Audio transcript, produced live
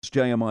It's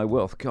JMI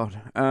Wealth.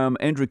 God,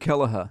 Andrew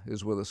Kelleher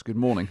is with us. Good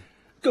morning.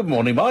 Good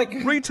morning, Mike.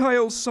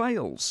 Retail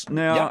sales.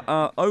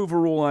 Now,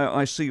 overall,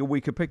 I see a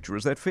weaker picture.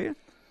 Is that fair?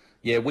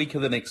 Yeah, weaker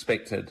than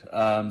expected.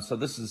 So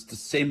this is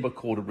December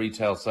quarter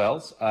retail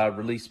sales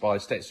released by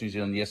Stats New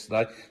Zealand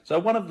yesterday. So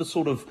one of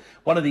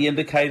the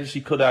indicators,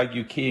 you could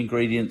argue, key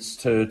ingredients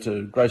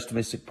to gross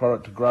domestic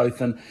product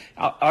growth, and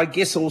I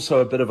guess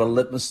also a bit of a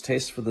litmus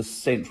test for the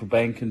central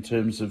bank in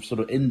terms of sort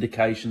of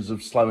indications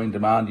of slowing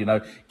demand. You know,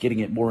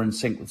 getting it more in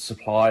sync with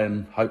supply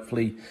and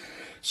hopefully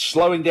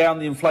slowing down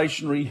the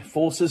inflationary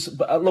forces.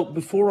 But look,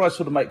 before I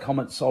sort of make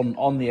comments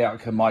on the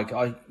outcome, Mike,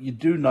 you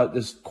do note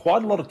there's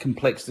quite a lot of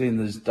complexity in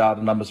these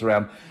data numbers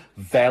around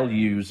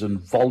values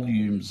and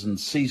volumes and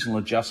seasonal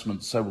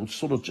adjustments. So we'll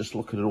sort of just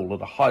look at it all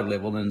at a high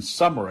level. And in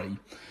summary,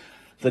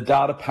 the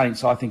data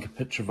paints, I think, a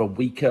picture of a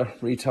weaker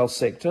retail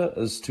sector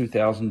as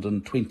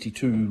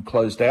 2022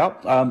 closed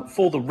out.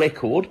 For the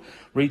record,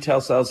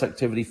 retail sales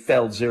activity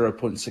fell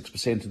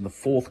 0.6% in the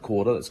fourth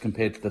quarter. That's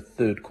compared to the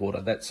third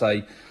quarter. That's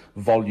a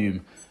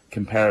volume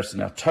comparison.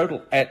 Now,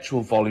 total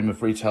actual volume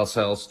of retail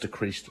sales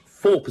decreased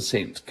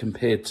 4%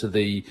 compared to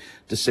the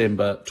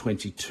December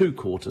 22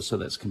 quarter, so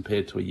that's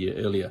compared to a year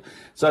earlier.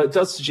 So it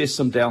does suggest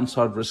some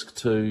downside risk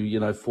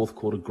to, fourth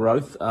quarter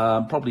growth.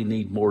 Probably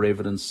need more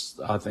evidence,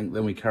 I think,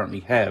 than we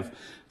currently have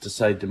to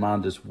say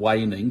demand is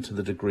waning to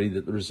the degree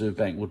that the Reserve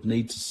Bank would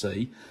need to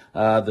see.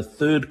 The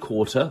third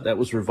quarter, that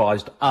was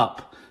revised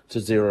up to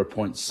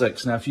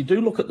 0.6. Now, if you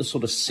do look at the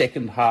sort of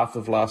second half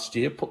of last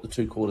year, put the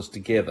two quarters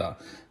together,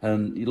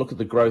 and you look at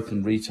the growth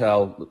in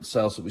retail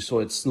sales that we saw,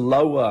 it's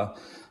lower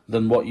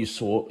than what you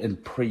saw in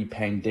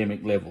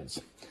pre-pandemic levels.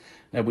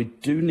 Now, we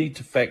do need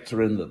to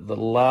factor in that the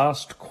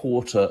last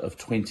quarter of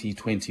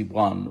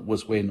 2021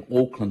 was when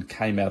Auckland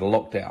came out of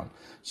lockdown.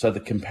 So the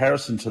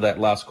comparison to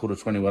that last quarter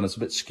of 21 is a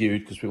bit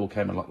skewed because we all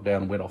came out of lockdown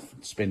and went off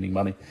spending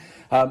money.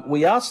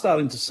 We are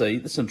starting to see,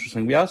 this is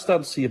interesting, we are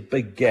starting to see a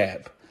big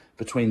gap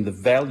between the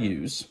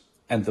values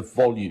and the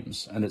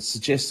volumes, and it's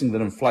suggesting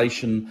that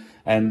inflation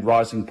and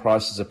rising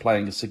prices are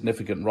playing a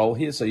significant role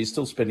here. So you're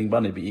still spending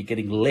money, but you're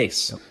getting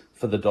less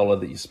for the dollar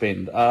that you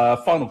spend.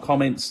 Final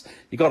comments,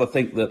 you got to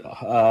think that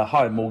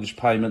higher mortgage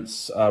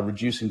payments,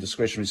 reducing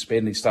discretionary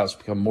spending starts to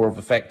become more of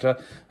a factor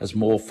as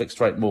more fixed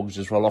rate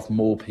mortgages roll off.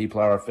 More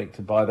people are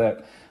affected by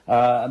that.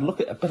 And look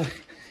at, but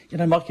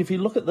Mike, if you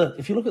look at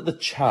the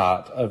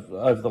chart of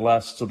over the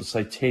last sort of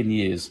say 10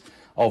 years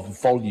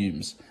of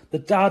volumes, the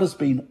data's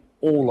been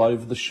all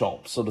over the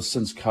shop sort of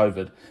since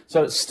COVID.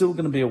 So it's still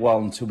going to be a while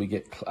until we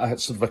get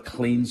sort of a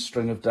clean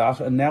string of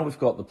data. And now we've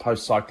got the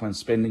post-cyclone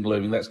spending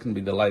looming. That's going to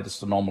be the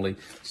latest anomaly.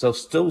 So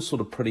still sort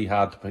of pretty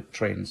hard to pick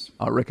trends.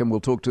 I reckon we'll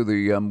talk to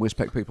the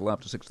Westpac people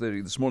after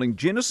 6:30 this morning.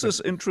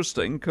 Genesis,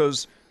 interesting,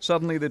 because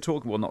suddenly they're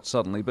talking, well, not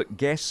suddenly, but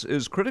gas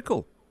is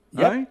critical.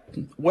 Yeah. Right?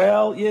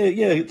 Well,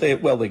 yeah. They're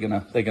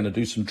gonna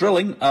do some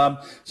drilling.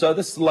 So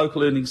this is the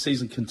local earnings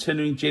season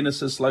continuing.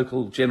 Genesis,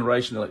 local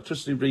generation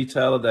electricity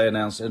retailer, they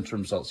announced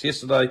interim results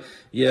yesterday.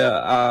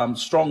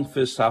 Strong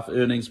first half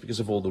earnings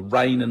because of all the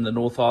rain in the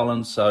North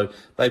Island. So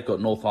they've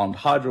got North Island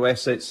hydro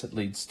assets that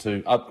leads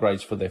to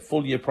upgrades for their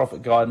full year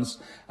profit guidance.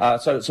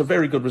 So it's a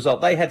very good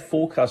result. They had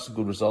forecasted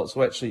good results,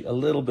 so actually a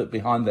little bit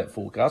behind that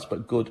forecast,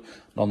 but good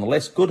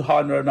nonetheless. Good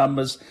hydro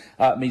numbers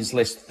means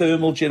less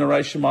thermal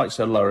generation, Mike,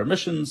 so lower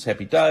emissions.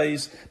 Happy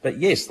days. But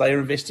yes, they are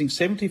investing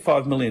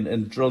 $75 million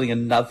in drilling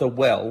another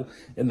well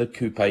in the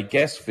Kupe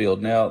gas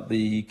field. Now,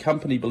 the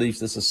company believes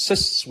this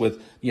assists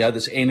with,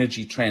 this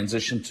energy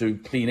transition to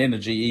clean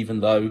energy, even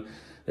though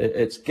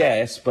it's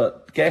gas,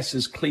 but gas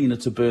is cleaner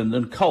to burn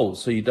than coal,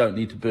 so you don't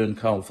need to burn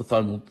coal for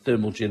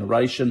thermal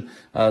generation.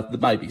 There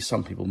may be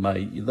some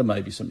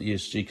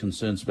ESG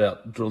concerns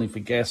about drilling for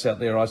gas out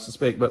there, I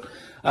suspect, but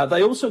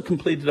they also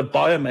completed a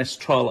biomass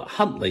trial at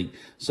Huntly,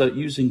 so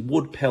using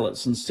wood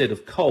pellets instead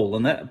of coal,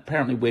 and that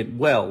apparently went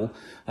well,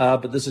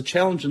 but there's a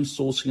challenge in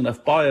sourcing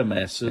enough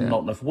biomass and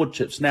not enough wood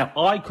chips. Now,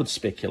 I could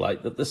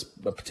speculate that this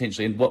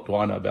potentially, and what do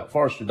I know about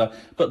forestry,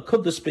 but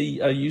could this be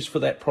used for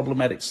that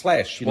problematic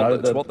slash?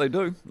 It's what they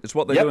do. It's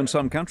what they do in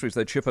some countries.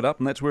 They chip it up,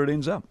 and that's where it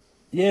ends up.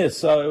 Yeah,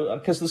 so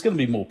because there's going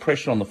to be more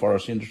pressure on the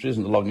forestry industry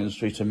and the logging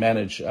industry to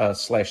manage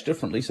slash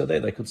differently, so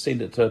they could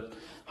send it to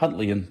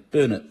Huntly and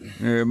burn it.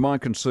 Yeah, my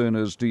concern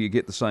is, do you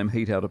get the same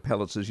heat out of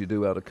pellets as you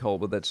do out of coal?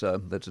 But that's a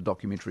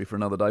documentary for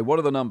another day. What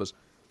are the numbers?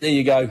 There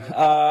you go.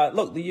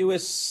 Look, the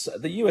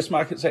US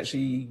market's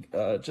actually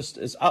just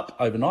is up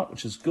overnight,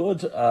 which is good.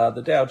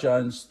 The Dow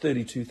Jones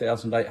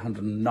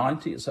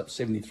 32,890. It's up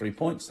 73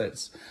 points.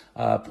 That's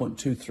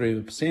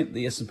 0.23%.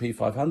 The S&P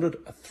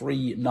 500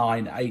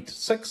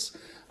 3986.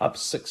 Up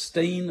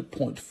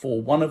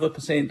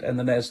 16.41%, and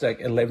the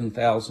Nasdaq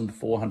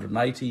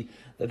 11,480.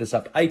 That is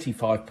up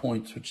 85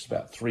 points, which is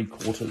about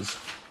 3/4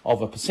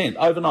 of a percent.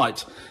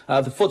 Overnight,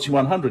 the FTSE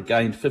 100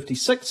 gained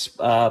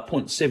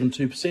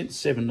 56.72%,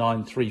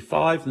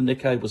 7935. The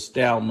Nikkei was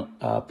down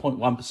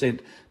 0.1%,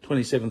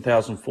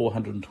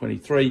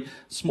 27,423.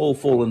 Small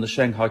fall in the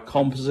Shanghai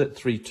Composite,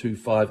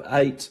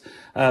 3258.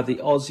 The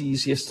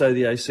Aussies yesterday,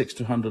 the ASX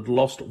 200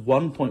 lost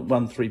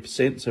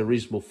 1.13%, so a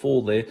reasonable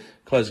fall there,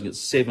 closing at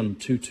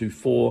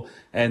 7,224,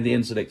 and the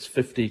NZX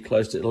 50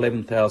 closed at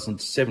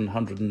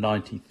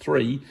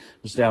 11,793,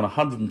 was down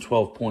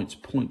 112 points,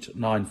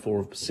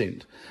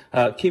 0.94%.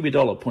 Kiwi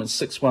dollar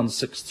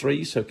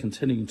 0.6163, so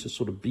continuing to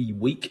sort of be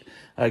weak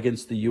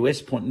against the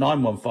US,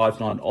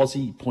 0.9159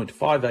 Aussie,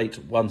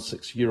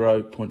 0.5816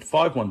 euro,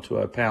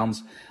 0.5120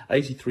 pounds,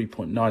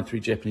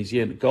 83.93 Japanese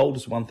yen. Gold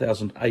is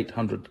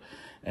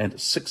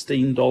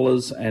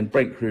 $1,816, and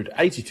Brent crude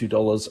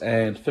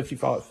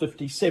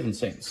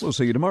 $82.57. We'll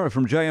see you tomorrow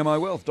from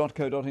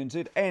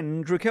jmiwealth.co.nz.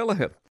 Andrew Kelleher.